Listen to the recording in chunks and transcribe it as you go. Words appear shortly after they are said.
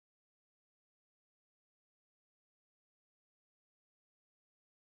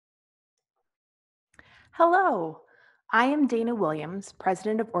Hello, I am Dana Williams,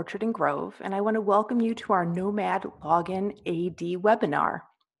 President of Orchard and Grove, and I want to welcome you to our NoMAD Login AD webinar.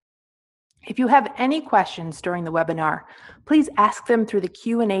 If you have any questions during the webinar, please ask them through the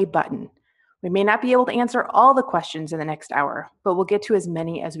Q&A button. We may not be able to answer all the questions in the next hour, but we'll get to as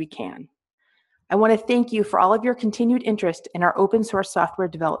many as we can. I want to thank you for all of your continued interest in our open source software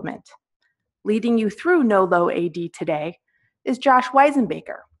development. Leading you through NoLo AD today is Josh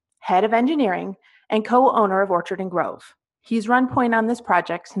Weisenbaker, Head of Engineering and co-owner of Orchard and Grove. He's run point on this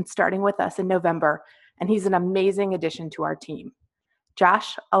project since starting with us in November, and he's an amazing addition to our team.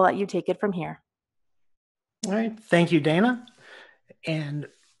 Josh, I'll let you take it from here. All right, thank you, Dana. And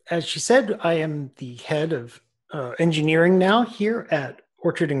as she said, I am the head of engineering now here at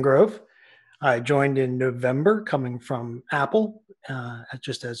Orchard and Grove. I joined in November, coming from Apple,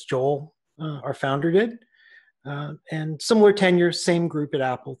 just as Joel, our founder, did. And similar tenure, same group at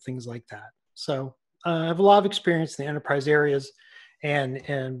Apple, things like that. So I have a lot of experience in the enterprise areas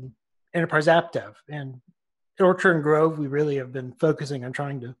and enterprise app dev. And at Orchard and Grove, we really have been focusing on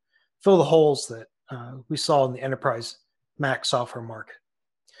trying to fill the holes that we saw in the enterprise Mac software market.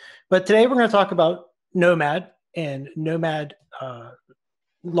 But today we're going to talk about NoMAD and NoMAD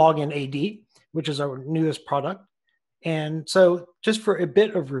Login AD, which is our newest product. And so just for a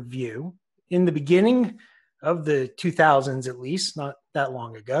bit of review, in the beginning of the 2000s, at least, not that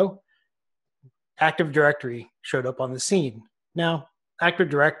long ago, Active Directory showed up on the scene. Now, Active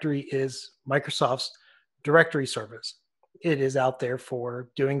Directory is Microsoft's directory service. It is out there for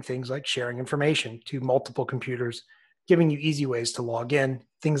doing things like sharing information to multiple computers, giving you easy ways to log in,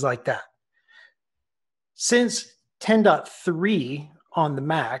 things like that. Since 10.3 on the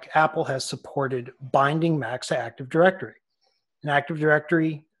Mac, Apple has supported binding Macs to Active Directory. And Active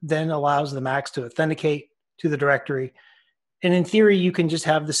Directory then allows the Macs to authenticate to the directory. And in theory, you can just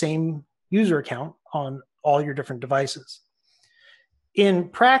have the same user account on all your different devices. In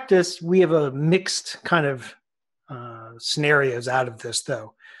practice, we have a mixed kind of scenarios out of this,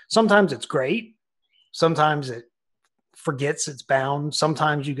 though. Sometimes it's great. Sometimes it forgets it's bound.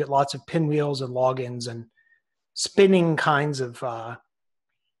 Sometimes you get lots of pinwheels and logins and spinning kinds of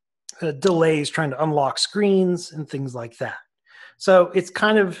delays trying to unlock screens and things like that. So it's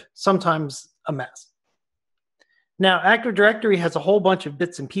kind of sometimes a mess. Now, Active Directory has a whole bunch of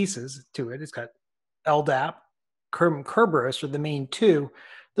bits and pieces to it. It's got LDAP, Kerberos are the main two.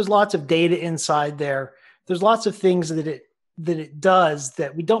 There's lots of data inside there. There's lots of things that it does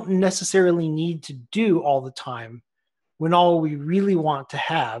that we don't necessarily need to do all the time when all we really want to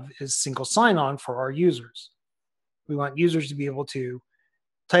have is single sign-on for our users. We want users to be able to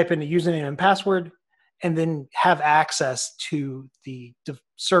type in a username and password and then have access to the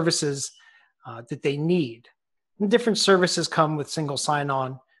services that they need. And different services come with single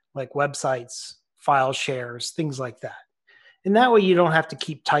sign-on, like websites, file shares, things like that. And that way you don't have to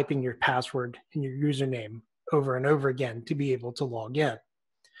keep typing your password and your username over and over again to be able to log in.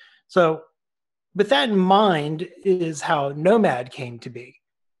 So with that in mind is how NoMAD came to be.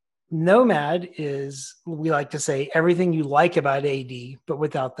 NoMAD is, we like to say, everything you like about AD, but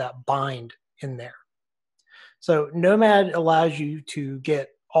without that bind in there. So NoMAD allows you to get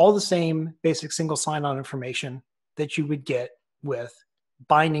all the same basic single sign-on information that you would get with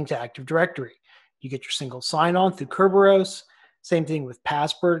binding to Active Directory. You get your single sign-on through Kerberos. Same thing with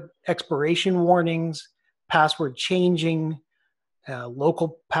password expiration warnings, password changing,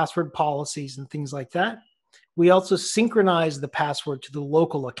 local password policies, and things like that. We also synchronize the password to the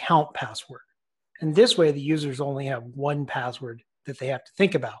local account password. And this way, the users only have one password that they have to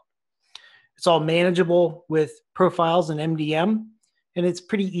think about. It's all manageable with profiles and MDM, and it's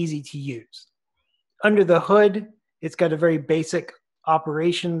pretty easy to use. Under the hood, it's got a very basic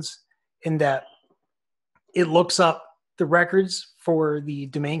operations in that it looks up the records for the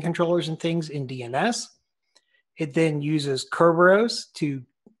domain controllers and things in DNS. It then uses Kerberos to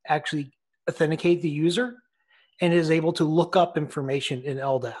actually authenticate the user and is able to look up information in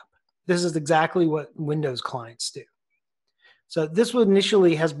LDAP. This is exactly what Windows clients do. So this one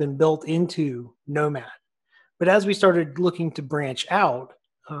initially has been built into NoMAD. But as we started looking to branch out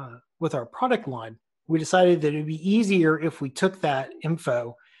with our product line, we decided that it would be easier if we took that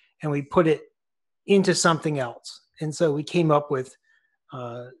info and we put it into something else. And so we came up with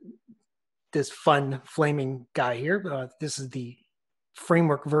this fun flaming guy here. This is the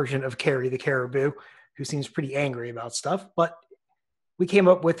framework version of Carrie the Caribou, who seems pretty angry about stuff. But we came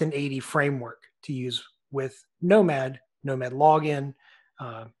up with an AD framework to use with NoMAD, NoMAD Login,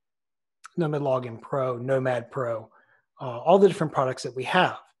 NoMAD Login Pro, NoMAD Pro, all the different products that we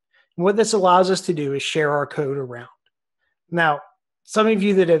have. And what this allows us to do is share our code around. Now, Some of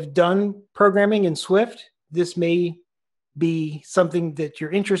you that have done programming in Swift, this may be something that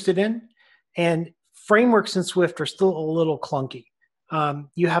you're interested in. And frameworks in Swift are still a little clunky.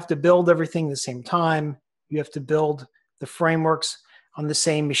 You have to build everything at the same time. You have to build the frameworks on the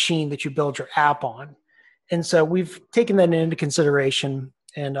same machine that you build your app on. And so we've taken that into consideration,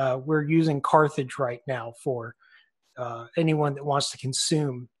 and we're using Carthage right now for anyone that wants to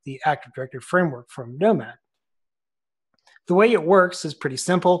consume the Active Directory framework from NoMAD. The way it works is pretty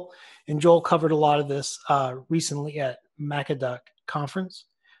simple, and Joel covered a lot of this recently at MacAduck conference.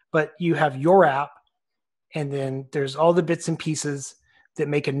 But you have your app, and then there's all the bits and pieces that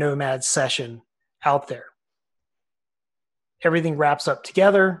make a NoMAD session out there. Everything wraps up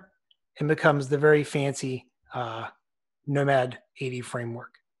together and becomes the very fancy NoMAD AD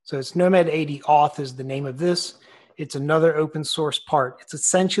framework. So it's NoMAD AD Auth is the name of this. It's another open source part. It's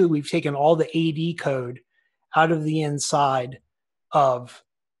essentially, we've taken all the AD code out of the inside of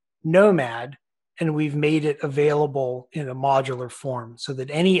NoMAD, and we've made it available in a modular form so that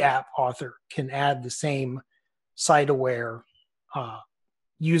any app author can add the same site-aware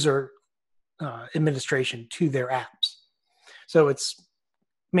user administration to their apps. So it's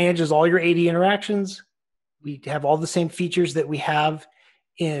manages all your AD interactions. We have all the same features that we have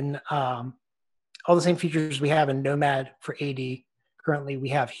in NoMAD for AD. Currently, we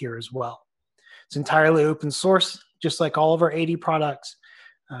have here as well. It's entirely open source, just like all of our AD products.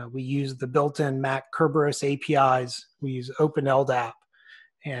 We use the built-in Mac Kerberos APIs. We use OpenLDAP,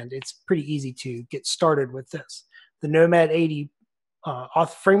 and it's pretty easy to get started with this. The NoMAD AD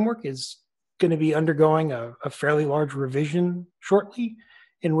auth framework is going to be undergoing a fairly large revision shortly,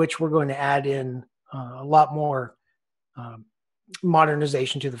 in which we're going to add in a lot more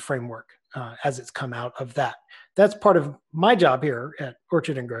modernization to the framework as it's come out of that. That's part of my job here at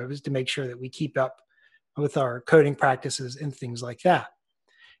Orchard and Grove, is to make sure that we keep up with our coding practices and things like that.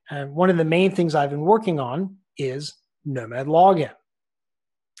 And one of the main things I've been working on is NoMAD Login.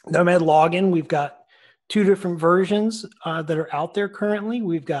 NoMAD Login, we've got two different versions that are out there currently.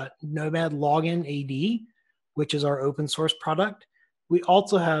 We've got NoMAD Login AD, which is our open source product. We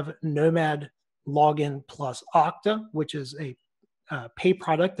also have NoMAD Login plus Okta, which is a pay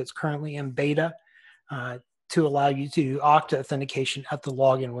product that's currently in beta to allow you to do Okta authentication at the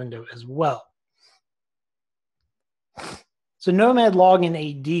login window as well. So NoMAD Login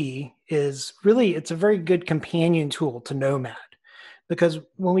AD is really, it's a very good companion tool to NoMAD, because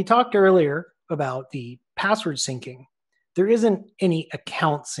when we talked earlier about the password syncing, there isn't any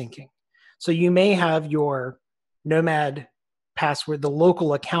account syncing. So you may have your NoMAD password, the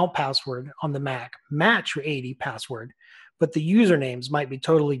local account password on the Mac, match your AD password, but the usernames might be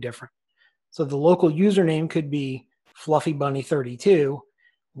totally different. So the local username could be FluffyBunny32,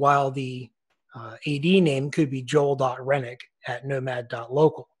 while the AD name could be joel.rennick at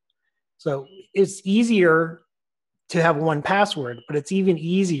nomad.local. So it's easier to have one password, but it's even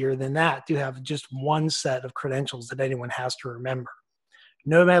easier than that to have just one set of credentials that anyone has to remember.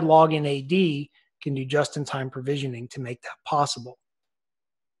 NoMAD Login AD can do just-in-time provisioning to make that possible.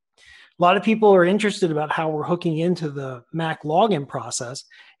 A lot of people are interested about how we're hooking into the Mac login process,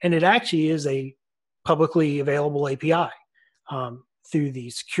 and it actually is a publicly available API through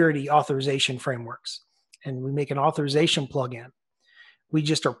the security authorization frameworks. And we make an authorization plugin. We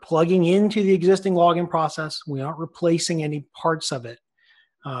just are plugging into the existing login process. We aren't replacing any parts of it.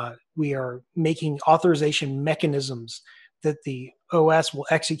 We are making authorization mechanisms that the OS will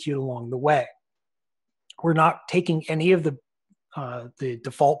execute along the way. We're not taking any of the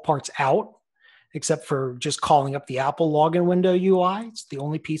default parts out, except for just calling up the Apple login window UI. It's the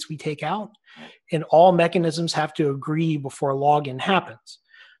only piece we take out. And all mechanisms have to agree before login happens.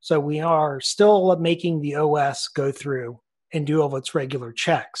 So we are still making the OS go through and do all of its regular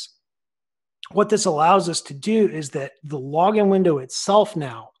checks. What this allows us to do is that the login window itself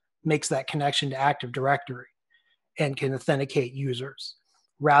now makes that connection to Active Directory and can authenticate users,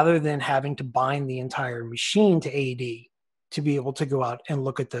 rather than having to bind the entire machine to AD to be able to go out and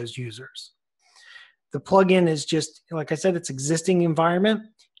look at those users. The plugin is just, like I said, it's existing environment,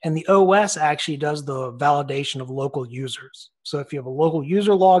 and the OS actually does the validation of local users. So if you have a local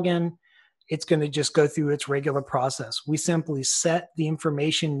user login, it's going to just go through its regular process. We simply set the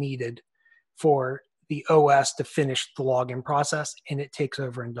information needed for the OS to finish the login process, and it takes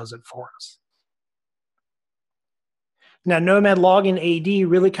over and does it for us. Now, NoMAD Login AD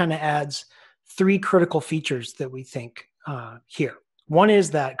really kind of adds three critical features that we think here. One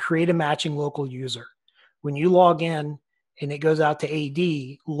is that create a matching local user. When you log in and it goes out to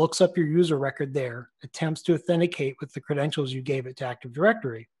AD, looks up your user record there, attempts to authenticate with the credentials you gave it to Active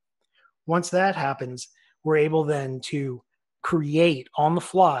Directory. Once that happens, we're able then to create on the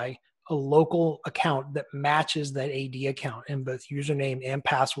fly a local account that matches that AD account in both username and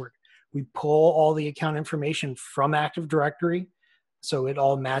password. We pull all the account information from Active Directory, so it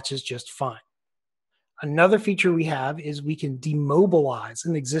all matches just fine. Another feature we have is we can demobilize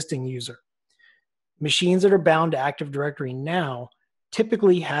an existing user. Machines that are bound to Active Directory now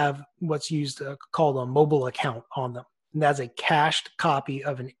typically have what's used called a mobile account on them. And that's a cached copy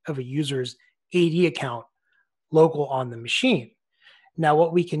of a user's AD account local on the machine. Now,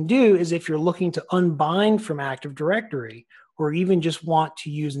 what we can do is if you're looking to unbind from Active Directory, or even just want to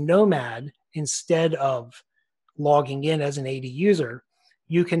use NoMAD instead of logging in as an AD user,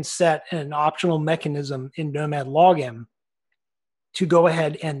 you can set an optional mechanism in NoMAD Login to go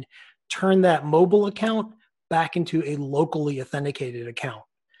ahead and turn that mobile account back into a locally authenticated account.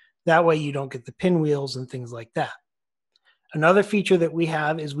 That way you don't get the pinwheels and things like that. Another feature that we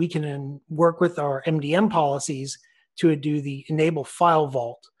have is we can work with our MDM policies to do the enable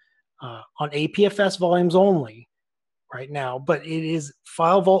FileVault on APFS volumes only right now, but it is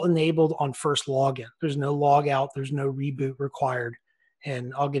FileVault enabled on first login. There's no log out, there's no reboot required,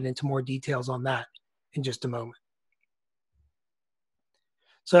 and I'll get into more details on that in just a moment.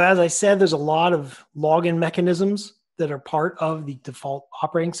 So as I said, there's a lot of login mechanisms that are part of the default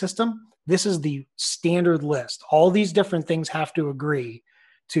operating system. This is the standard list. All these different things have to agree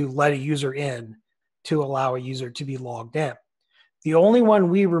to let a user in to allow a user to be logged in. The only one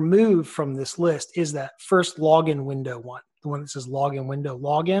we remove from this list is that first login window one, the one that says login window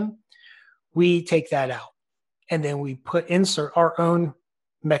login. We take that out, and then we insert our own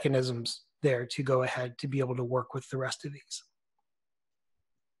mechanisms there to go ahead to be able to work with the rest of these.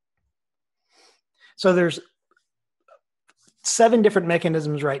 So there's 7 different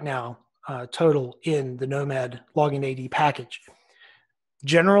mechanisms right now total in the NoMAD Login AD package.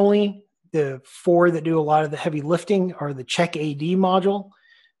 Generally, the 4 that do a lot of the heavy lifting are the check AD module,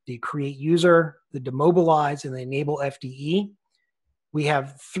 the create user, the demobilize, and the enable FDE. We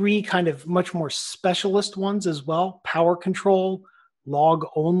have 3 kind of much more specialist ones as well: power control, log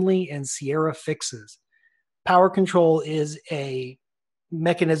only, and Sierra fixes. Power control is a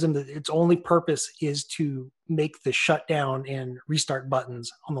mechanism that its only purpose is to make the shutdown and restart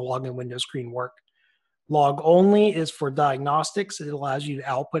buttons on the login window screen work. Log only is for diagnostics. It allows you to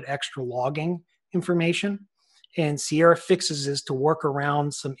output extra logging information. And Sierra fixes is to work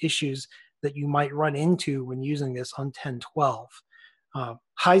around some issues that you might run into when using this on 10.12.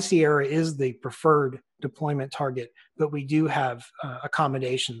 High Sierra is the preferred deployment target, but we do have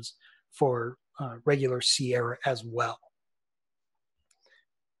accommodations for regular Sierra as well.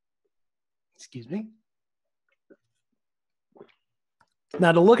 Excuse me.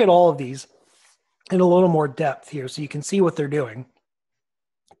 Now to look at all of these in a little more depth here so you can see what they're doing.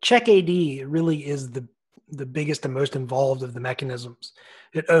 Check AD really is the biggest and most involved of the mechanisms.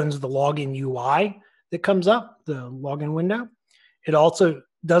 It owns the login UI that comes up, the login window. It also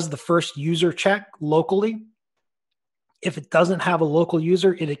does the first user check locally. If it doesn't have a local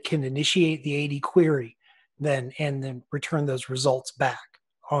user, it can initiate the AD query and then return those results back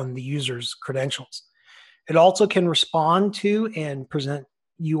on the user's credentials. It also can respond to and present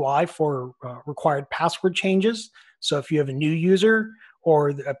UI for required password changes. So if you have a new user or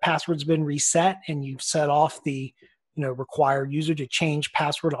a password's been reset and you've set off the required user to change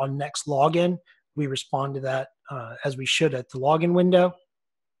password on next login, we respond to that as we should at the login window.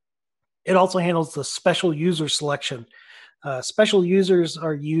 It also handles the special user selection. Special users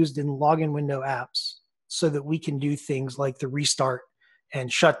are used in login window apps so that we can do things like the restart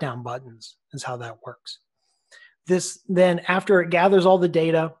and shutdown buttons is how that works. This then, after it gathers all the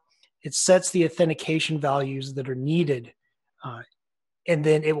data, it sets the authentication values that are needed, and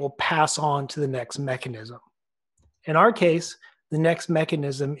then it will pass on to the next mechanism. In our case, the next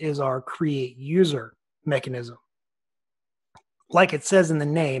mechanism is our create user mechanism. Like it says in the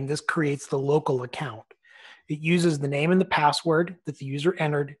name, this creates the local account. It uses the name and the password that the user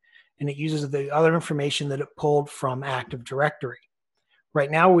entered, and it uses the other information that it pulled from Active Directory.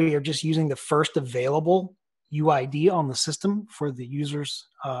 Right now, we are just using the first available UID on the system for the user's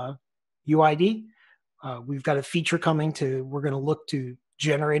UID. We've got a feature coming we're going to look to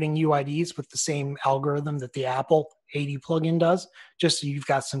generating UIDs with the same algorithm that the Apple AD plugin does, just so you've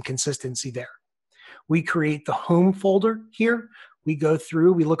got some consistency there. We create the home folder here. We go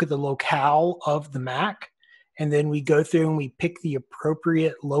through, we look at the locale of the Mac, and then we go through and we pick the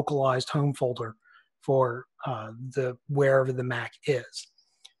appropriate localized home folder for wherever the Mac is.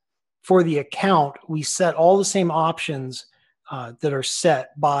 For the account, we set all the same options that are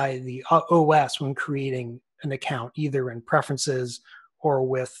set by the OS when creating an account, either in preferences or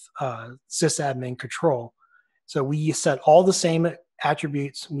with sysadmin control. So we set all the same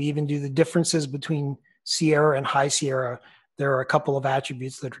attributes. We even do the differences between Sierra and High Sierra. There are a couple of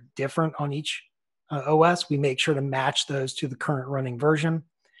attributes that are different on each OS. We make sure to match those to the current running version.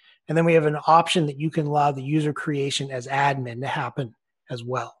 And then we have an option that you can allow the user creation as admin to happen as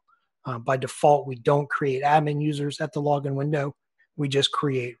well. By default, we don't create admin users at the login window. We just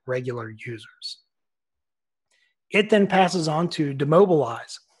create regular users. It then passes on to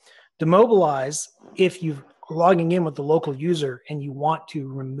demobilize. Demobilize, if you're logging in with the local user and you want to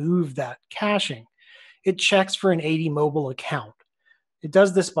remove that caching, it checks for an AD mobile account. It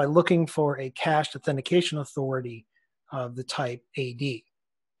does this by looking for a cached authentication authority of the type AD.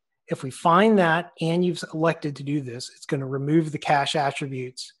 If we find that and you've elected to do this, it's going to remove the cache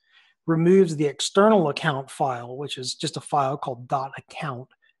attributes, removes the external account file, which is just a file called .account,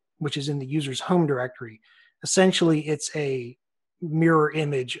 which is in the user's home directory. Essentially, it's a mirror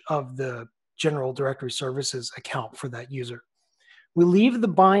image of the general directory services account for that user. We leave the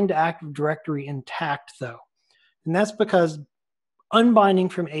bind to Active Directory intact, though, and that's because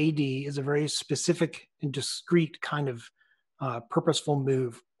unbinding from AD is a very specific and discrete kind of purposeful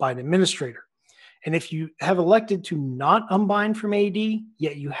move by an administrator. And if you have elected to not unbind from AD,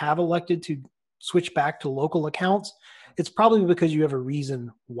 yet you have elected to switch back to local accounts, it's probably because you have a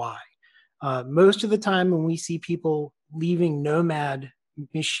reason why. Most of the time when we see people leaving NoMAD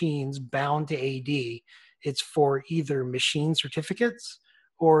machines bound to AD, it's for either machine certificates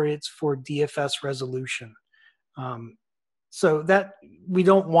or it's for DFS resolution. So that we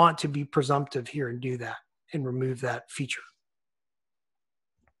don't want to be presumptive here and do that and remove that feature.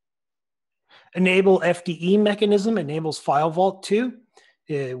 Enable FDE mechanism enables FileVault too.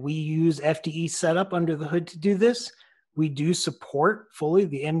 We use FDE setup under the hood to do this. We do support fully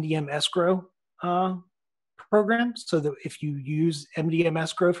the MDM escrow program, so that if you use MDM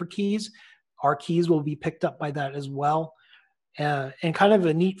escrow for keys, our keys will be picked up by that as well. And kind of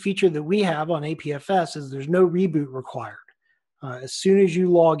a neat feature that we have on APFS is there's no reboot required. As soon as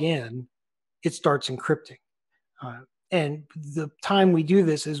you log in, it starts encrypting. And the time we do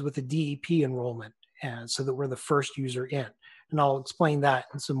this is with a DEP enrollment, and so that we're the first user in. And I'll explain that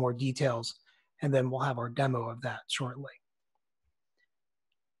in some more details, and then we'll have our demo of that shortly.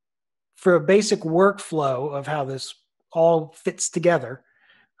 For a basic workflow of how this all fits together,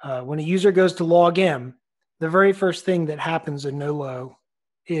 when a user goes to log in, the very first thing that happens in NoLo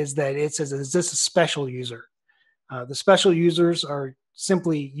is that it says, is this a special user? The special users are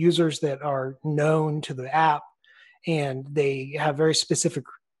simply users that are known to the app, and they have very specific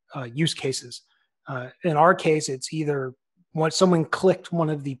use cases. In our case, it's either when someone clicked one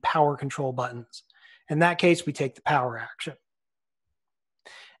of the power control buttons. In that case, we take the power action.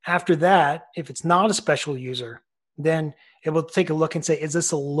 After that, if it's not a special user, then it will take a look and say, is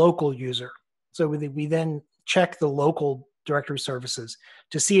this a local user? So we then check the local directory services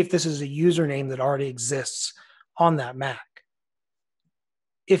to see if this is a username that already exists on that Mac.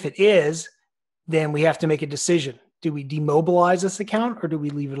 If it is, then we have to make a decision. Do we demobilize this account or do we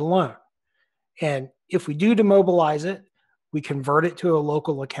leave it alone? And if we do demobilize it, we convert it to a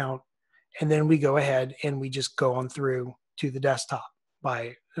local account, and then we go ahead and we just go on through to the desktop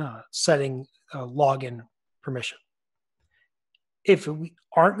by setting a login permission. If we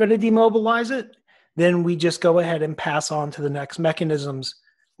aren't going to demobilize it, then we just go ahead and pass on to the next mechanisms.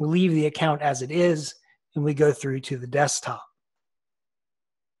 We leave the account as it is, and we go through to the desktop.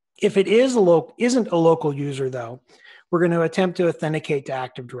 If it is isn't a local user, though, we're going to attempt to authenticate to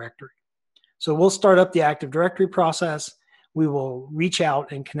Active Directory. So we'll start up the Active Directory process. We will reach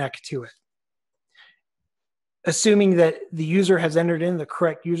out and connect to it. Assuming that the user has entered in the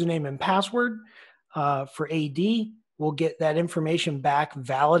correct username and password for AD, we'll get that information back,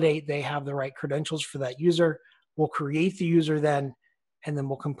 validate they have the right credentials for that user. We'll create the user then, and then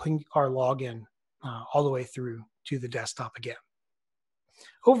we'll complete our login all the way through to the desktop again.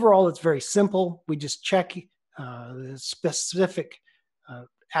 Overall, it's very simple. We just check the specific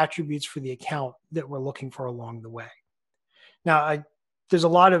attributes for the account that we're looking for along the way. Now, there's a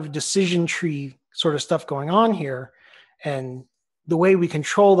lot of decision tree sort of stuff going on here, and the way we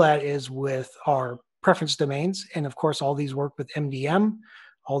control that is with our preference domains, and of course, all these work with MDM,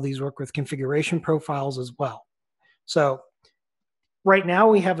 all these work with configuration profiles as well. So right now,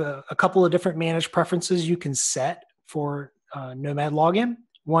 we have a couple of different managed preferences you can set for NoMAD Login.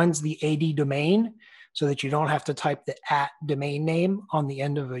 One's the AD domain, so that you don't have to type the @domain name on the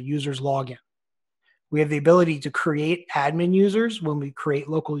end of a user's login. We have the ability to create admin users when we create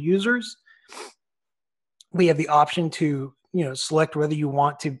local users. We have the option to select whether you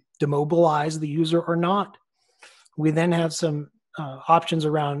want to demobilize the user or not. We then have some options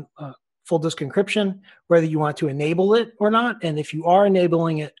around full disk encryption, whether you want to enable it or not. And if you are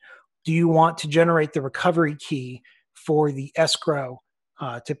enabling it, do you want to generate the recovery key for the escrow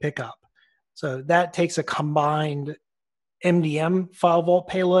to pick up? So that takes a combined MDM FileVault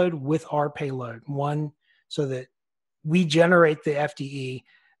payload with our payload, one so that we generate the FDE,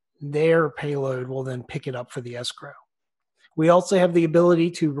 their payload will then pick it up for the escrow. We also have the ability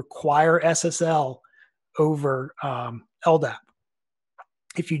to require SSL over LDAP.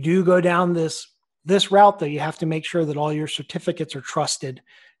 If you do go down this route, though, you have to make sure that all your certificates are trusted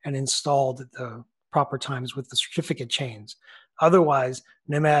and installed at the proper times with the certificate chains. Otherwise,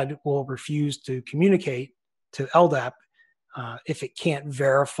 NoMAD will refuse to communicate to LDAP if it can't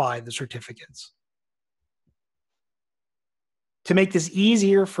verify the certificates. To make this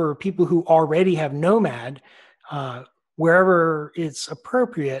easier for people who already have NoMAD, wherever it's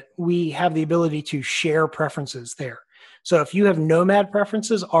appropriate, we have the ability to share preferences there. So if you have NoMAD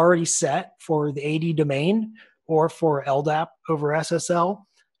preferences already set for the AD domain or for LDAP over SSL,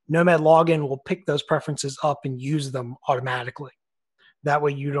 NoMAD Login will pick those preferences up and use them automatically. That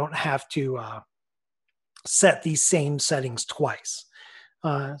way you don't have to set these same settings twice.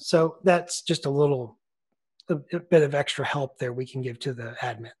 So that's just a bit of extra help there we can give to the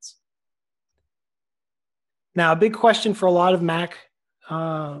admins. Now, a big question for a lot of Mac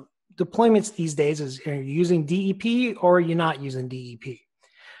deployments these days is, are you using DEP or are you not using DEP?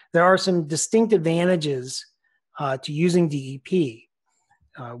 There are some distinct advantages to using DEP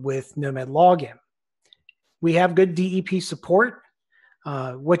with NoMAD Login. We have good DEP support.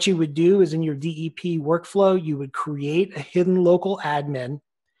 What you would do is in your DEP workflow, you would create a hidden local admin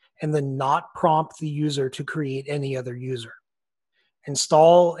and then not prompt the user to create any other user.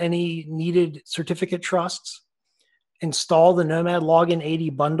 Install any needed certificate trusts, install the NoMAD Login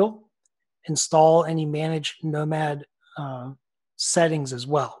AD bundle, install any managed NoMAD settings as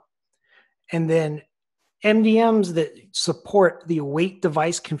well. And then MDMs that support the await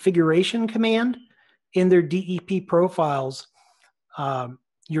device configuration command in their DEP profiles,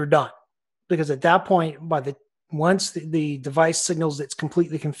 you're done. Because at that point, once the device signals it's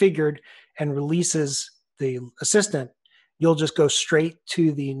completely configured and releases the assistant, you'll just go straight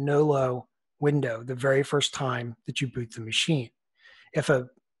to the NOLO window the very first time that you boot the machine. If a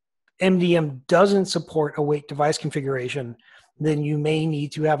MDM doesn't support await device configuration, then you may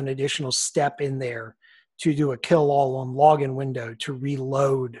need to have an additional step in there to do a kill all on login window to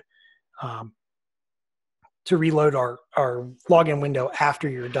reload our login window after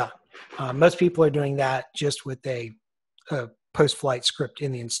you're done. Most people are doing that just with a post-flight script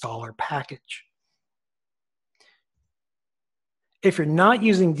in the installer package. If you're not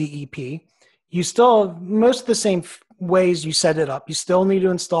using DEP, you still have most of the same ways you set it up. You still need to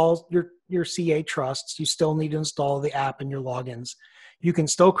install your CA trusts. You still need to install the app and your logins. You can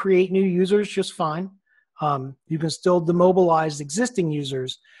still create new users just fine. You can still demobilize existing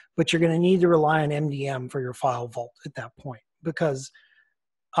users, but you're going to need to rely on MDM for your FileVault at that point, because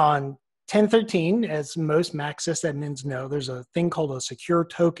on 10.13, as most Mac sysadmins know, there's a thing called a secure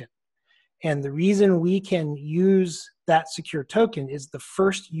token. And the reason we can use that secure token is the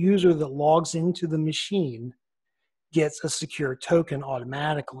first user that logs into the machine gets a secure token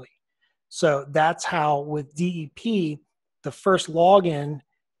automatically. So that's how with DEP, the first login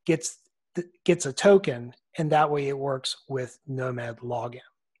gets a token, and that way it works with NoMAD Login.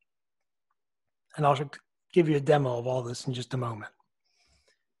 And I'll give you a demo of all this in just a moment.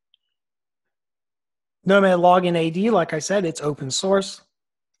 NoMAD Login AD, like I said, it's open source.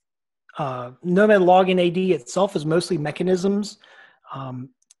 NoMAD Login AD itself is mostly mechanisms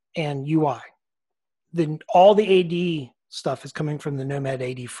and UI. Then all the AD stuff is coming from the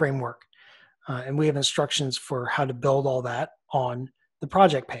NoMAD AD framework. And we have instructions for how to build all that on the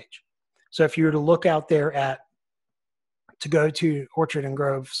project page. So if you were to look out there to go to Orchard and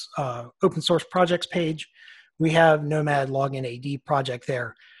Grove's open source projects page, we have NoMAD Login AD project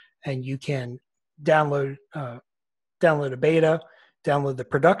there, and you can download a beta, download the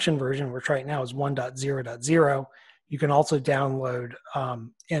production version, which right now is 1.0.0. You can also download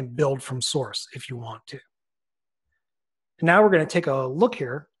and build from source if you want to. And now we're going to take a look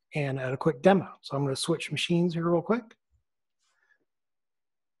here and at a quick demo. So I'm going to switch machines here real quick.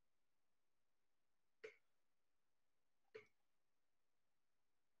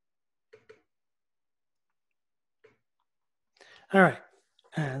 All right.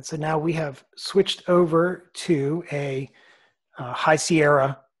 And so now we have switched over to a High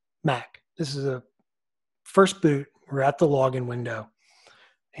Sierra Mac. This is a first boot. We're at the login window.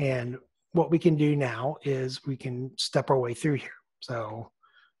 And what we can do now is we can step our way through here. So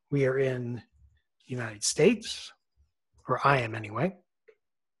we are in the United States, or I am anyway.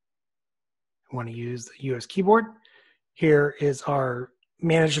 We want to use the US keyboard. Here is our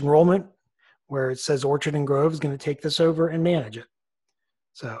managed enrollment where it says Orchard and Grove is going to take this over and manage it.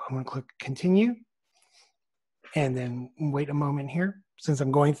 So I'm going to click continue and then wait a moment here. Since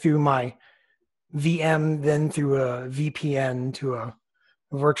I'm going through my VM, then through a VPN to a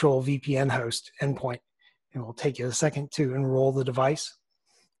virtual VPN host endpoint, it will take you a second to enroll the device,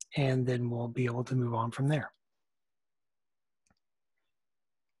 and then we'll be able to move on from there.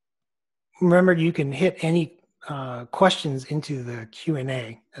 Remember, you can hit any questions into the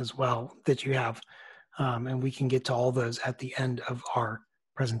Q&A as well that you have, and we can get to all those at the end of our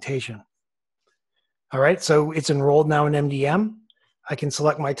presentation. All right, so it's enrolled now in MDM. I can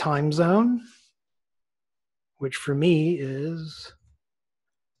select my time zone, which for me is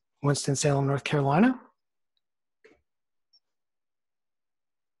Winston-Salem, North Carolina.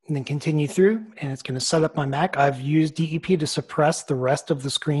 And then continue through, and it's going to set up my Mac. I've used DEP to suppress the rest of the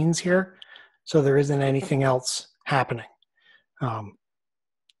screens here, so there isn't anything else happening. The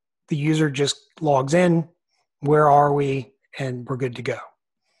user just logs in, where are we, and we're good to go.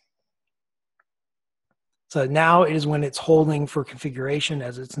 So now is when it's holding for configuration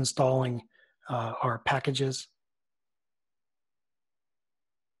as it's installing our packages.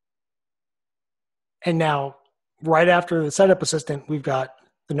 And now, right after the setup assistant, we've got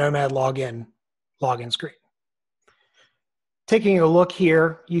the NoMAD login screen. Taking a look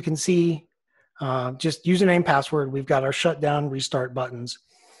here, you can see just username, password. We've got our shutdown, restart buttons.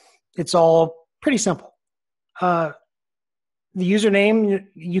 It's all pretty simple. The username,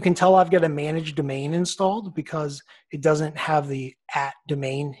 you can tell I've got a managed domain installed because it doesn't have the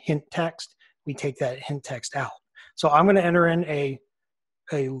 @domain hint text. We take that hint text out. So I'm going to enter in a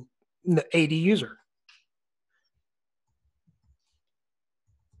AD user.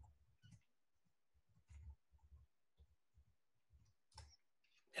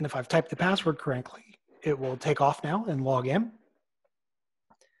 And if I've typed the password correctly, it will take off now and log in.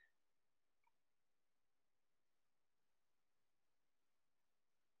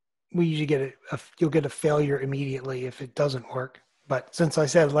 We usually get you'll get a failure immediately if it doesn't work. But since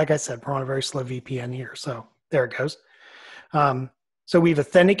like I said, we're on a very slow VPN here. So there it goes. So we've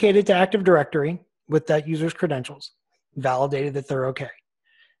authenticated to Active Directory with that user's credentials, validated that they're okay.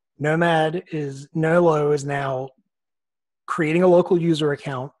 NoMAD Nolo is now creating a local user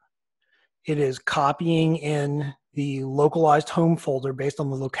account. It is copying in the localized home folder based on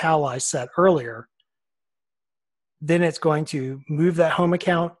the localized set earlier. Then it's going to move that home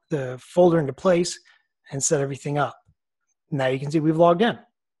account, the folder into place, and set everything up. Now you can see we've logged in.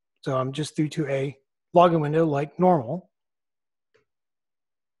 So I'm just through to a login window like normal.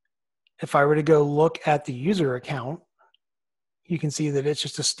 If I were to go look at the user account, you can see that it's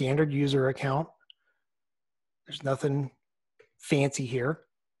just a standard user account. There's nothing fancy here.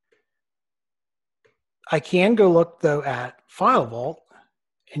 I can go look, though, at FileVault,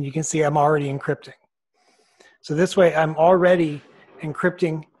 and you can see I'm already encrypting. So this way, I'm already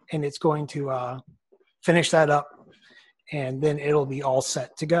encrypting, and it's going to finish that up, and then it'll be all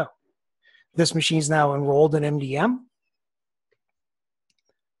set to go. This machine's now enrolled in MDM.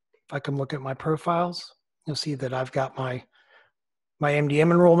 If I can look at my profiles, you'll see that I've got my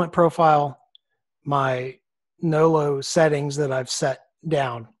MDM enrollment profile, my Nolo settings that I've set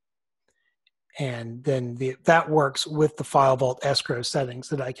down, and then that works with the FileVault escrow settings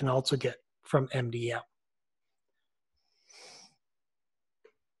that I can also get from MDM.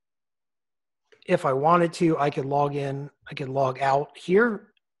 If I wanted to, I could log in, I could log out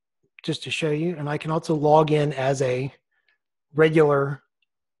here just to show you, and I can also log in as a regular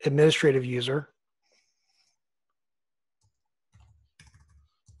administrative user.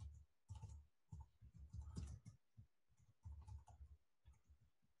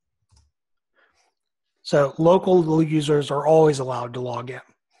 So local users are always allowed to log in.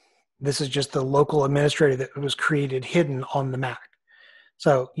 This is just the local administrator that was created hidden on the Mac.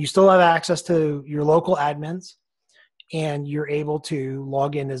 So you still have access to your local admins, and you're able to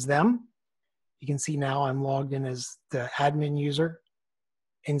log in as them. You can see now I'm logged in as the admin user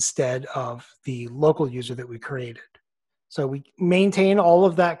instead of the local user that we created. So we maintain all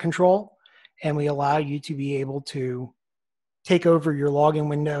of that control, and we allow you to be able to take over your login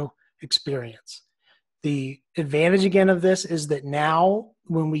window experience. The advantage again of this is that now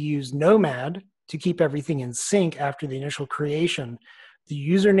when we use NoMAD to keep everything in sync after the initial creation, the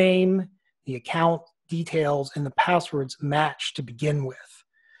username, the account details, and the passwords match to begin with.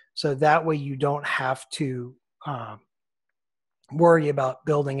 So that way you don't have to worry about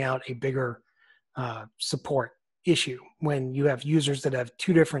building out a bigger support issue. When you have users that have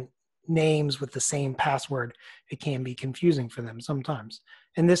two different names with the same password, it can be confusing for them sometimes.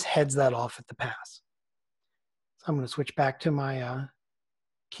 and this heads that off at the pass. So I'm going to switch back to my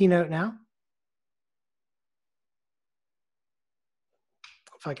keynote now.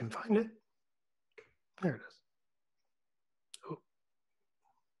 If I can find it. There it is. Oh.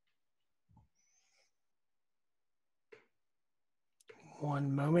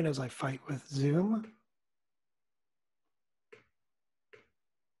 One moment as I fight with Zoom.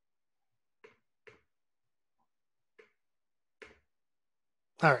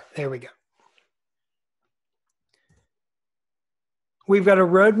 All right, there we go. We've got a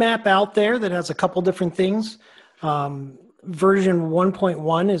roadmap out there that has a couple different things. Version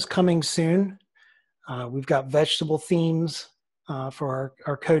 1.1 is coming soon. We've got vegetable themes for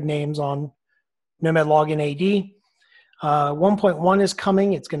our code names on NoMAD Login AD. 1.1 is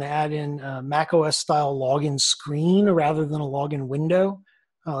coming. It's going to add in macOS style login screen rather than a login window,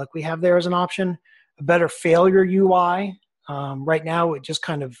 like we have there as an option. A better failure UI. Right now, it just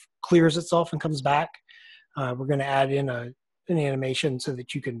kind of clears itself and comes back. We're going to add in an animation so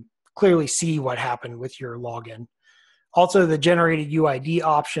that you can clearly see what happened with your login. Also, the generated UID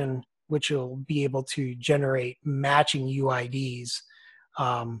option, which will be able to generate matching UIDs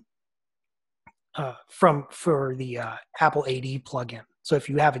for the Apple AD plugin. So if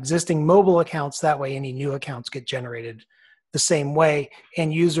you have existing mobile accounts, that way any new accounts get generated the same way,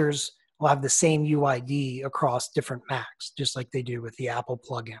 and users will have the same UID across different Macs, just like they do with the Apple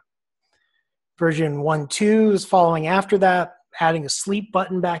plugin. Version 1.2 is following after that, adding a sleep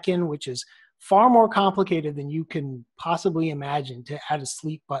button back in, which is far more complicated than you can possibly imagine to add a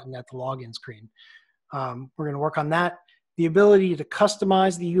sleep button at the login screen. We're going to work on that. The ability to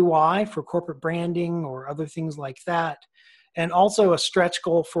customize the UI for corporate branding or other things like that. And also a stretch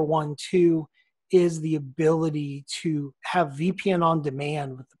goal for 1.2 is the ability to have VPN on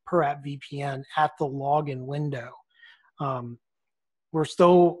demand with the per app VPN at the login window.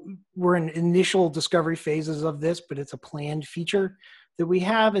 We're in initial discovery phases of this, but it's a planned feature that we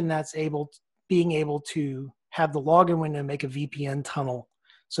have, and that's being able to have the login window make a VPN tunnel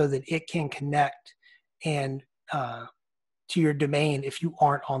so that it can connect and to your domain if you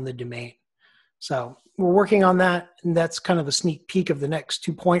aren't on the domain. So we're working on that, and that's kind of a sneak peek of the next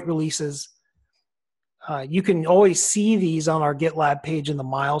 2-point releases. You can always see these on our GitLab page in the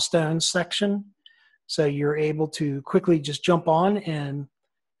milestones section. So you're able to quickly just jump on and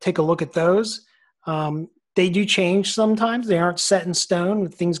take a look at those. They do change sometimes. They aren't set in stone.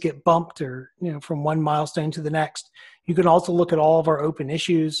 Things get bumped or from one milestone to the next. You can also look at all of our open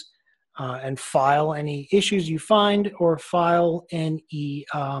issues and file any issues you find or file any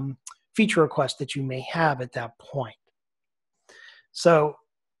feature requests that you may have at that point. So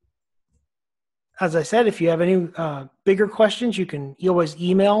as I said, if you have any bigger questions, you always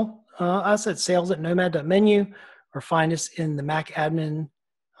email us at sales@nomad.menu or find us in the Mac admin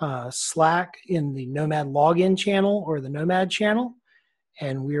Slack in the NoMAD login channel or the NoMAD channel.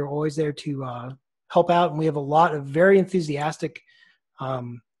 And we are always there to help out. And we have a lot of very enthusiastic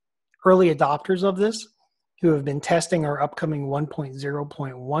early adopters of this who have been testing our upcoming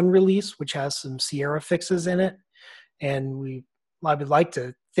 1.0.1 release, which has some Sierra fixes in it. And I would like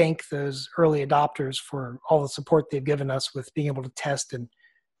to thank those early adopters for all the support they've given us with being able to test in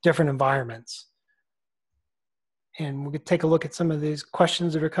different environments. And we'll take a look at some of these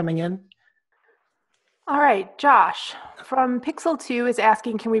questions that are coming in. All right, Josh from Pixel 2 is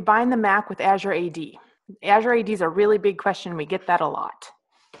asking, can we bind the Mac with Azure AD? Azure AD is a really big question. We get that a lot.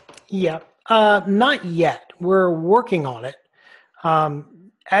 Yeah, not yet. We're working on it.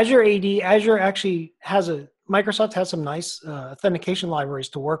 Azure AD, Microsoft has some nice authentication libraries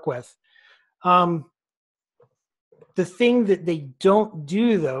to work with. The thing that they don't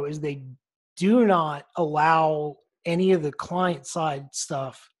do, though, is they do not allow any of the client-side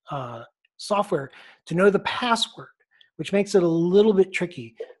stuff, software, to know the password, which makes it a little bit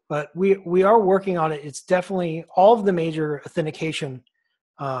tricky. But we are working on it. It's definitely all of the major authentication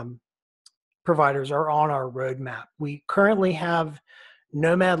providers are on our roadmap. We currently have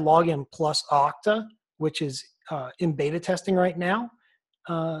NoMAD Login plus Okta, which is in beta testing right now.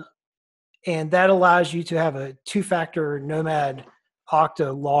 And that allows you to have a 2-factor NoMAD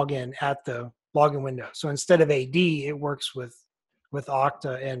Okta login at the login window. So instead of AD, it works with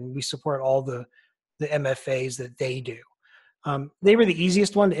Okta, and we support all the MFAs that they do. They were the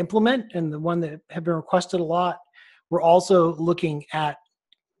easiest one to implement and the one that have been requested a lot. We're also looking at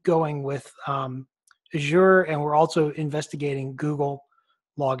going with Azure, and we're also investigating Google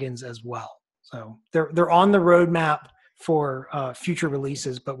logins as well. So they're on the roadmap for future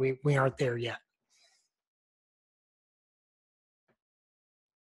releases, but we aren't there yet.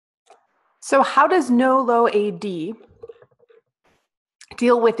 So how does NoLo AD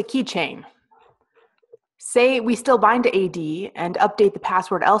deal with the keychain. Say we still bind to AD and update the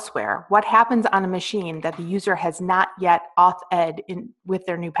password elsewhere. What happens on a machine that the user has not yet auth-ed with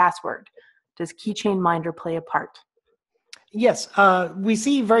their new password? Does keychain minder play a part? Yes, we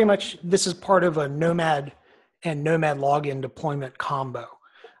see very much this is part of a NoMAD and NoMAD Login deployment combo.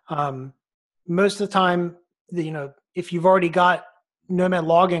 Most of the time, if you've already got NoMAD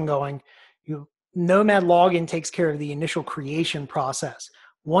Login going, NoMAD Login takes care of the initial creation process.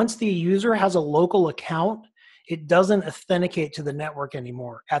 Once the user has a local account, it doesn't authenticate to the network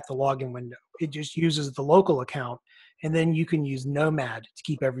anymore at the login window. It just uses the local account, and then you can use NoMAD to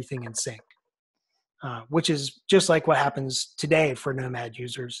keep everything in sync. Which is just like what happens today for NoMAD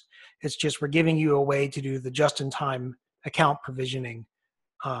users. It's just we're giving you a way to do the just-in-time account provisioning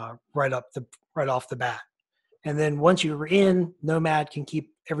right off the bat. And then once you're in, NoMAD can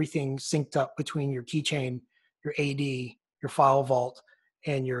keep everything synced up between your keychain, your AD, your FileVault,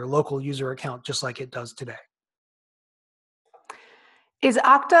 and your local user account, just like it does today. Is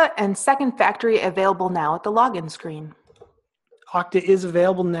Okta and Second Factory available now at the login screen? Okta is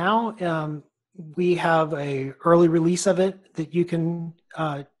available now. We have an early release of it that you can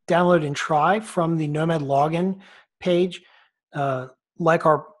download and try from the NoMAD Login page. Like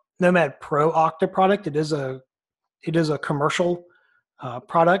our NoMAD Pro Okta product, it is a commercial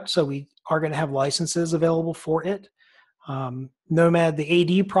product, so we are going to have licenses available for it. NoMAD,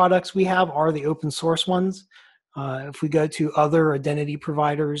 the AD products we have are the open source ones. If we go to other identity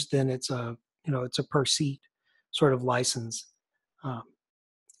providers, then it's a per seat sort of license.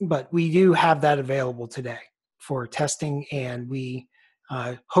 But we do have that available today for testing, and we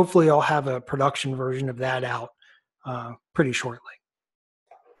hopefully I'll have a production version of that out pretty shortly.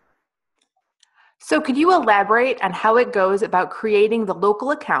 So could you elaborate on how it goes about creating the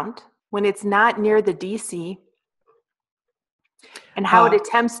local account when it's not near the DC, and how it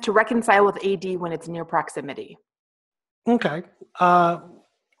attempts to reconcile with AD when it's near proximity? Okay.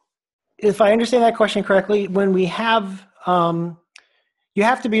 If I understand that question correctly, when we have you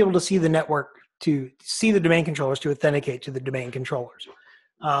have to be able to see the network to see the domain controllers to authenticate to the domain controllers.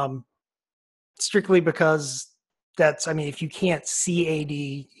 Strictly because if you can't see AD,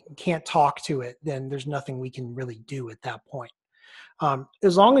 you can't talk to it, then there's nothing we can really do at that point.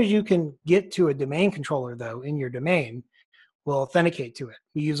 As long as you can get to a domain controller, though, in your domain, we'll authenticate to it.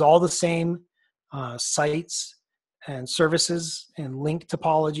 We use all the same sites and services and link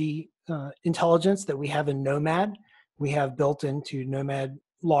topology intelligence that we have in NoMAD. We have built into NoMAD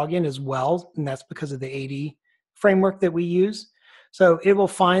Login as well, and that's because of the AD framework that we use. So it will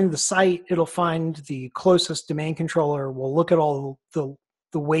find the site, it'll find the closest domain controller, we'll look at all the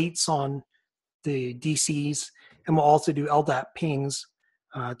weights on the DCs, and we'll also do LDAP pings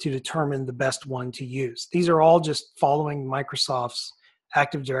to determine the best one to use. These are all just following Microsoft's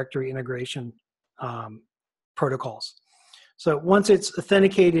Active Directory integration protocols. So once it's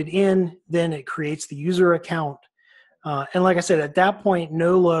authenticated in, then it creates the user account. And like I said, at that point,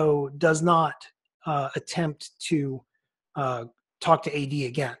 Nolo does not attempt to talk to AD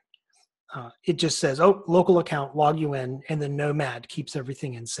again. It just says, oh, local account, log you in, and then NoMAD keeps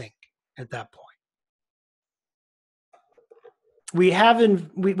everything in sync at that point. We have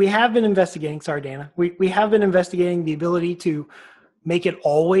been investigating, sorry, Dana, we have been investigating the ability to make it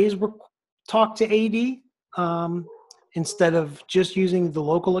always talk to AD instead of just using the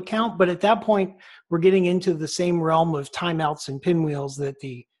local account. But at that point, we're getting into the same realm of timeouts and pinwheels that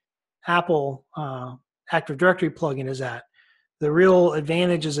the Apple Active Directory plugin is at. The real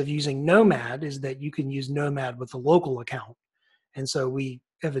advantages of using NoMAD is that you can use NoMAD with a local account. And so we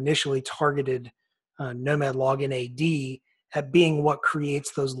have initially targeted NoMAD Login AD at being what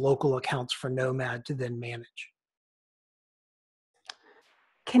creates those local accounts for NoMAD to then manage.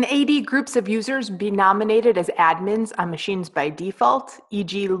 Can AD groups of users be nominated as admins on machines by default,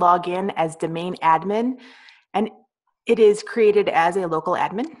 e.g. log in as domain admin, and it is created as a local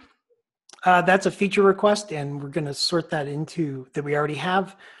admin? That's a feature request, and we're going to sort that into, that we already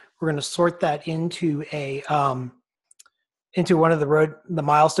have. We're going to sort that into a into one of the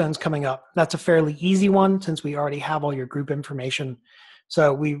milestones coming up. That's a fairly easy one since we already have all your group information.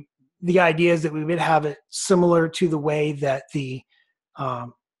 So the idea is that we would have it similar to the way that the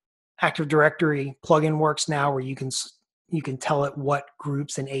Active Directory plugin works now, where you can tell it what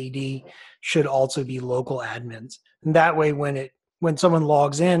groups in AD should also be local admins. And that way, when someone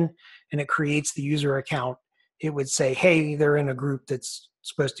logs in and it creates the user account, it would say, hey, they're in a group that's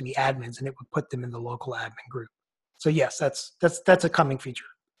supposed to be admins, and it would put them in the local admin group. So yes, that's a coming feature.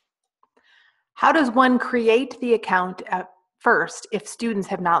 How does one create the account at first if students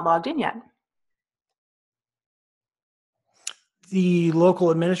have not logged in yet? The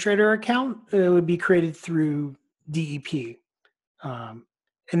local administrator account would be created through DEP. And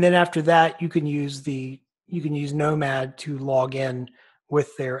then after that, you can use NoMAD to log in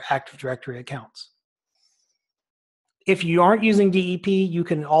with their Active Directory accounts. If you aren't using DEP, you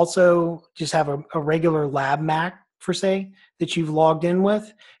can also just have a regular lab Mac, for say, that you've logged in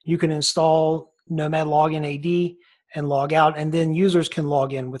with. You can install NoMAD Login AD and log out, and then users can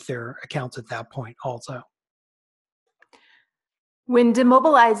log in with their accounts at that point also. When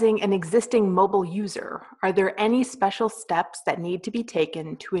demobilizing an existing mobile user, are there any special steps that need to be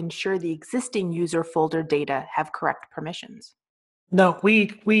taken to ensure the existing user folder data have correct permissions? No,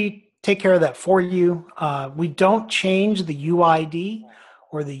 we take care of that for you. We don't change the UID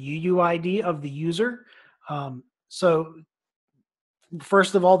or the UUID of the user. So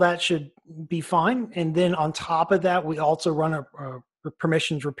first of all, that should be fine. And then on top of that, we also run a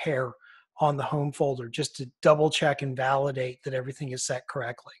permissions repair on the home folder just to double check and validate that everything is set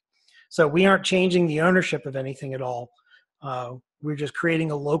correctly. So we aren't changing the ownership of anything at all. We're just creating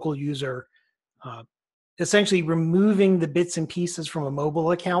a local user, essentially removing the bits and pieces from a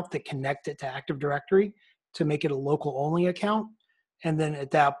mobile account that connect it to Active Directory to make it a local only account. And then at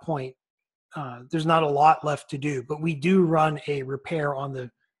that point, there's not a lot left to do, but we do run a repair on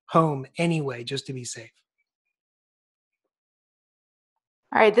the home anyway, just to be safe.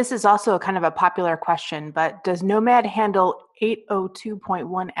 All right, this is also kind of a popular question, but does NoMAD handle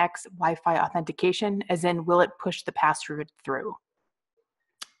 802.1x Wi-Fi authentication, as in will it push the password through?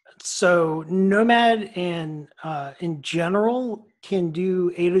 So NoMAD in general can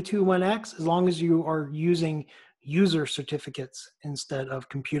do 802.1x as long as you are using user certificates instead of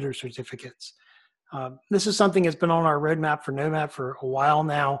computer certificates. This is something that's been on our roadmap for NoMAD for a while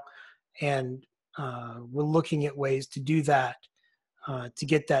now, and we're looking at ways to do that, to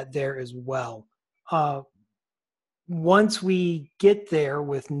get that there as well. Once we get there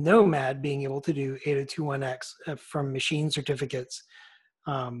with NoMAD being able to do 802.1x from machine certificates,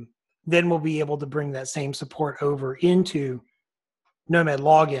 then we'll be able to bring that same support over into NoMAD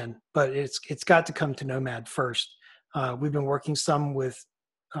Login, but it's got to come to NoMAD first. We've been working some with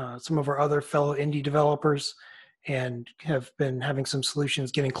some of our other fellow indie developers and have been having some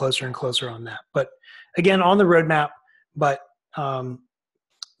solutions getting closer and closer on that. But again, on the roadmap, but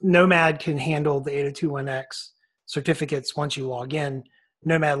NoMAD can handle the 802.1x certificates once you log in.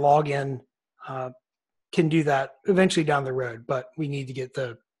 NoMAD Login can do that eventually down the road, but we need to get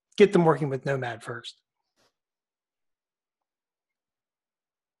them working with NoMAD first.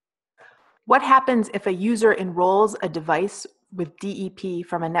 What happens if a user enrolls a device with DEP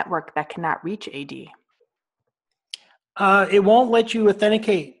from a network that cannot reach AD? It won't let you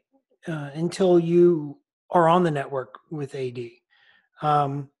authenticate until you are on the network with AD.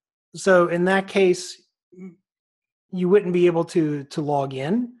 So in that case, you wouldn't be able to log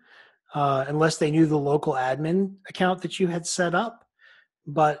in unless they knew the local admin account that you had set up.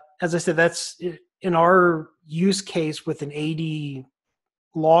 But as I said, that's in our use case with an AD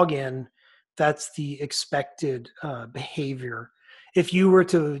login, that's the expected behavior. If you were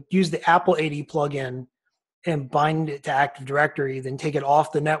to use the Apple AD plugin and bind it to Active Directory, then take it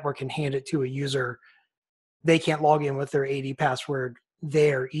off the network and hand it to a user, they can't log in with their AD password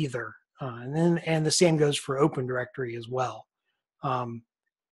there either. And the same goes for Open Directory as well.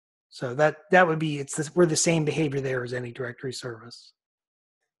 So that would be, we're the same behavior there as any directory service.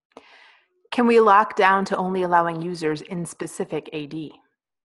 Can we lock down to only allowing users in specific AD?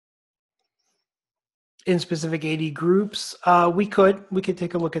 In specific AD groups, we could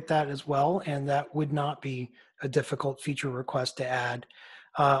take a look at that as well, and that would not be a difficult feature request to add.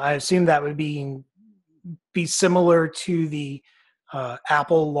 I assume that would be similar to the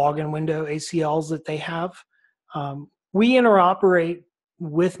Apple login window ACLs that they have. We interoperate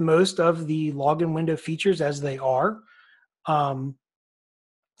with most of the login window features as they are.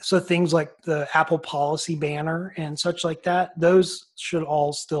 So things like the Apple policy banner and such like that, those should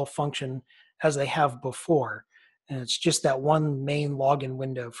all still function as they have before. And it's just that one main login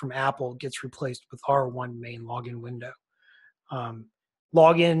window from Apple gets replaced with our one main login window.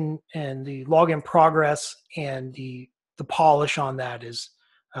 Login and the login progress and the polish on that is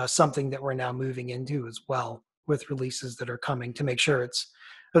something that we're now moving into as well with releases that are coming to make sure it's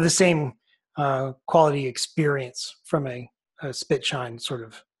the same quality experience from a spit shine sort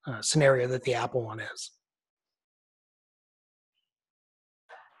of scenario that the Apple one is.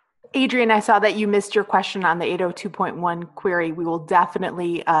 Adrian, I saw that you missed your question on the 802.1 query. We will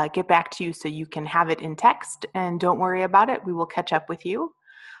definitely get back to you so you can have it in text, and don't worry about it. We will catch up with you.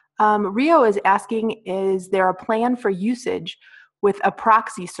 Rio is asking, is there a plan for usage with a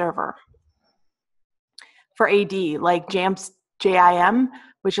proxy server for AD, like Jamf JIM,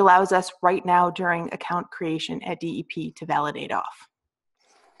 which allows us right now during account creation at DEP to validate off?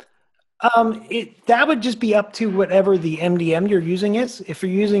 That would just be up to whatever the MDM you're using is. If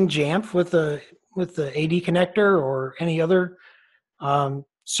you're using Jamf with the AD connector or any other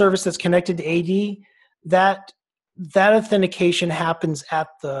service that's connected to AD, that authentication happens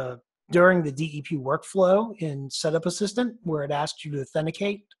during the DEP workflow in Setup Assistant, where it asks you to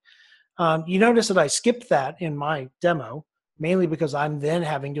authenticate. You notice that I skipped that in my demo, mainly because I'm then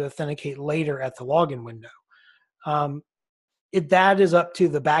having to authenticate later at the login window. That is up to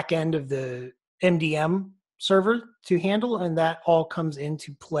the back end of the MDM server to handle, and that all comes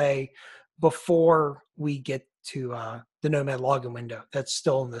into play before we get to the NoMAD login window. That's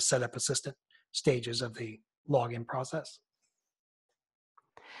still in the Setup Assistant stages of the login process.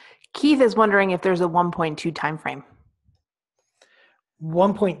 Keith is wondering if there's a 1.2 timeframe.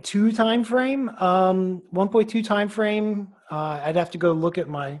 1.2 timeframe? 1.2 timeframe, I'd have to go look at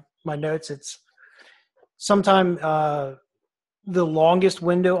my notes. It's sometime, the longest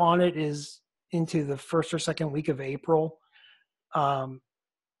window on it is into the first or second week of April.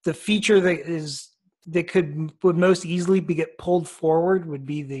 The feature that would most easily get pulled forward would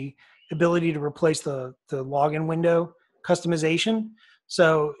be the ability to replace the login window customization.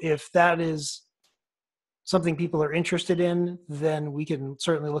 So if that is something people are interested in, then we can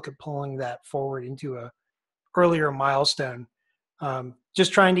certainly look at pulling that forward into a earlier milestone.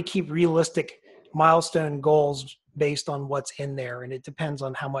 Just trying to keep realistic milestone goals based on what's in there, and it depends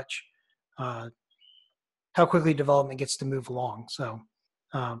on how quickly development gets to move along. So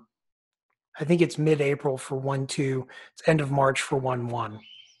I think it's mid-April for 1.2. It's end of March for 1.1.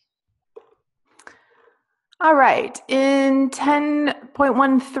 All right. In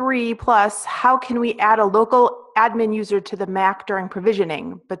 10.13 plus, how can we add a local admin user to the Mac during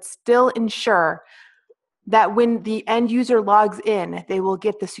provisioning, but still ensure that when the end user logs in, they will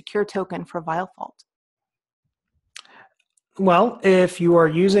get the secure token for FileVault? Well, if you are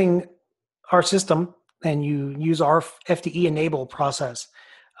using our system and you use our FTE enable process,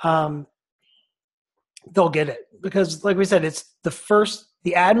 they'll get it, because like we said, it's the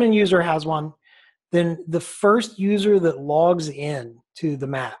admin user has one, then the first user that logs in to the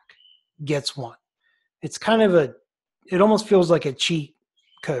Mac gets one. It's kind of it almost feels like a cheat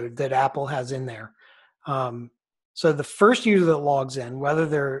code that Apple has in there. So the first user that logs in, whether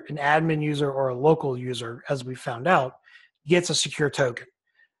they're an admin user or a local user, as we found out, gets a secure token.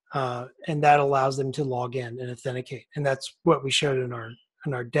 And that allows them to log in and authenticate. And that's what we showed in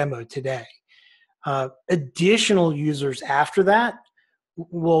our demo today. Additional users after that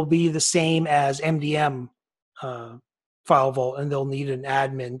will be the same as MDM FileVault, and they'll need an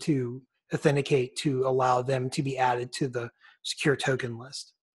admin to authenticate to allow them to be added to the secure token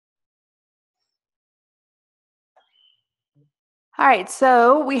list. All right,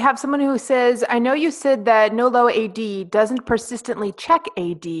 so we have someone who says, I know you said that NoMAD AD doesn't persistently check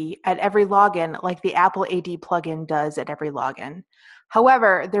AD at every login like the Apple AD plugin does at every login.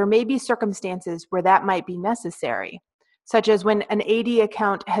 However, there may be circumstances where that might be necessary, such as when an AD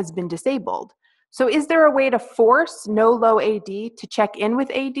account has been disabled. So is there a way to force NoMAD AD to check in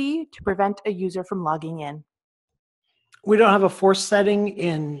with AD to prevent a user from logging in? We don't have a force setting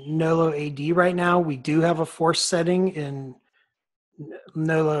in NoMAD AD right now. We do have a force setting in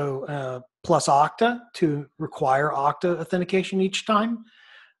Nolo plus Okta to require Okta authentication each time.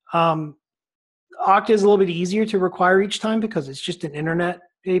 Okta is a little bit easier to require each time because it's just an internet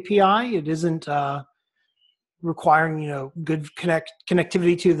API. It isn't requiring good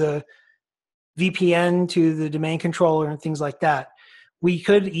connectivity to the VPN, to the domain controller, and things like that. We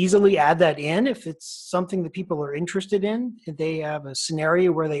could easily add that in if it's something that people are interested in. If they have a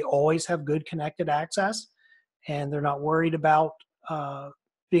scenario where they always have good connected access and they're not worried about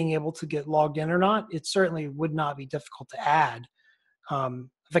being able to get logged in or not, it certainly would not be difficult to add.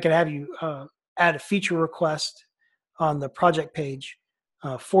 If I could have you add a feature request on the project page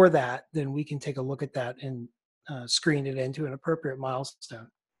for that, then we can take a look at that and screen it into an appropriate milestone.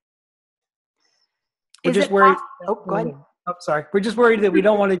 We're just worried. Oh, go ahead. Oh, sorry. We're just worried that we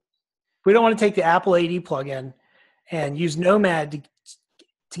don't want to take the Apple AD plugin and use NoMAD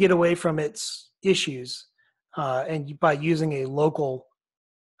to get away from its issues, and by using a local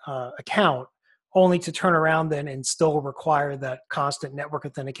account, only to turn around then and still require that constant network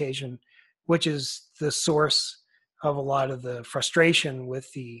authentication, which is the source of a lot of the frustration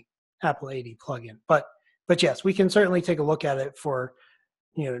with the Apple AD plugin. But yes, we can certainly take a look at it for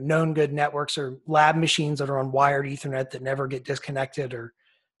known good networks or lab machines that are on wired Ethernet that never get disconnected or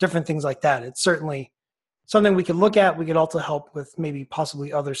different things like that. It's certainly something we could look at. We could also help with maybe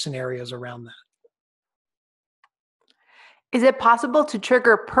possibly other scenarios around that. Is it possible to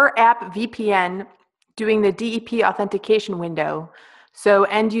trigger per app VPN doing the DEP authentication window so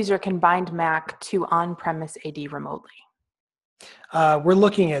end user can bind Mac to on-premise AD remotely? We're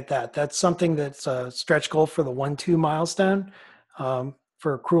looking at that. That's something that's a stretch goal for the 1.2 milestone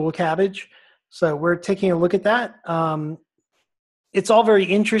for Cruel Cabbage. So we're taking a look at that. It's all very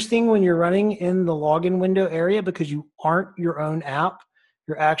interesting when you're running in the login window area because you aren't your own app.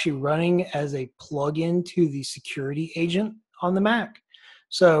 You're actually running as a plugin to the security agent on the Mac.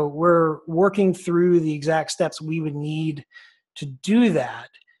 So we're working through the exact steps we would need to do that.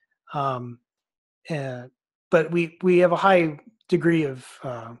 But we have a high degree of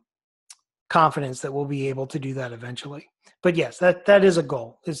confidence that we'll be able to do that eventually. But yes, that is a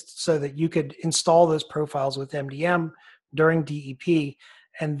goal, is so that you could install those profiles with MDM during DEP,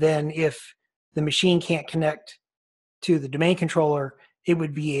 and then if the machine can't connect to the domain controller, it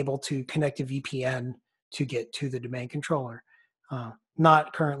would be able to connect a VPN to get to the domain controller.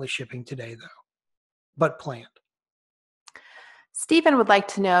 Not currently shipping today, though, but planned. Stephen would like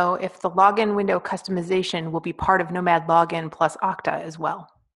to know if the login window customization will be part of NoMAD Login plus Okta as well.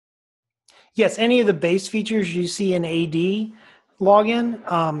 Yes, any of the base features you see in AD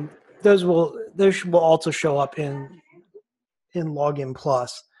login, those will also show up in Login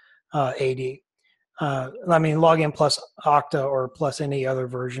plus AD. Login plus Okta or plus any other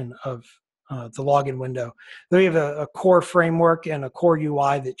version of the login window. They have a core framework and a core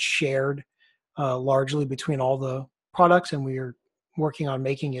UI that's shared largely between all the products, and we are working on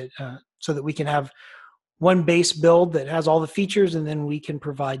making it so that we can have one base build that has all the features, and then we can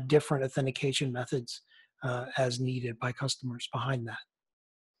provide different authentication methods as needed by customers behind that.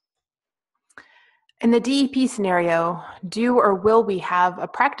 In the DEP scenario, do or will we have a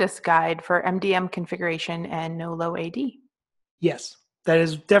practice guide for MDM configuration and no-low AD? Yes, that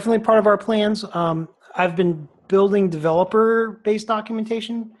is definitely part of our plans. I've been building developer-based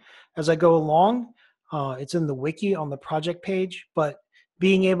documentation as I go along. It's in the wiki on the project page, but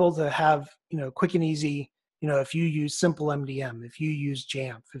being able to have, quick and easy, if you use simple MDM, if you use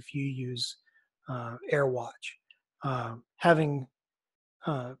Jamf, if you use AirWatch, having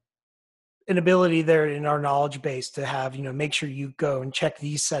an ability there in our knowledge base to have, make sure you go and check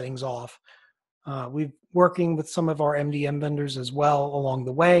these settings off. We've working with some of our MDM vendors as well along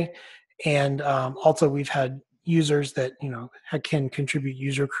the way. And also we've had users that, can contribute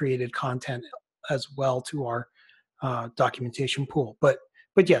user created content as well to our documentation pool. But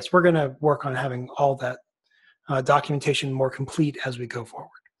yes, we're going to work on having all that documentation more complete as we go forward.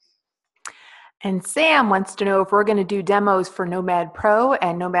 And Sam wants to know if we're going to do demos for NoMAD Pro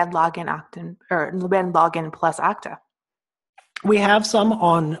and NoMAD Login plus Okta. We have some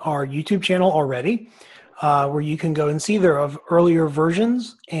on our YouTube channel already, where you can go and see there of earlier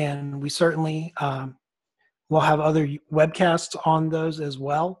versions, and we certainly will have other webcasts on those as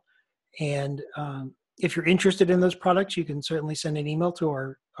well. And if you're interested in those products, you can certainly send an email to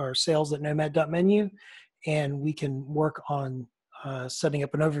our sales@nomad.menu, and we can work on setting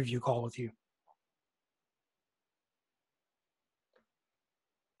up an overview call with you.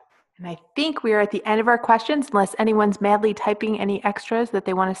 And I think we are at the end of our questions, unless anyone's madly typing any extras that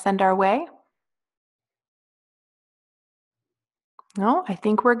they want to send our way. No, I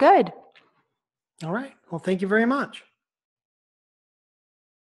think we're good. All right. Well, thank you very much.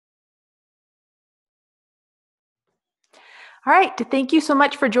 All right. Thank you so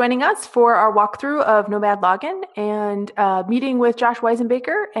much for joining us for our walkthrough of NoMAD Login and meeting with Josh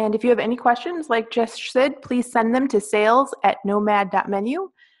Weisenbaker. And if you have any questions, like Josh said, please send them to sales@nomad.menu.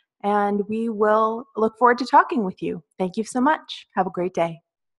 And we will look forward to talking with you. Thank you so much. Have a great day.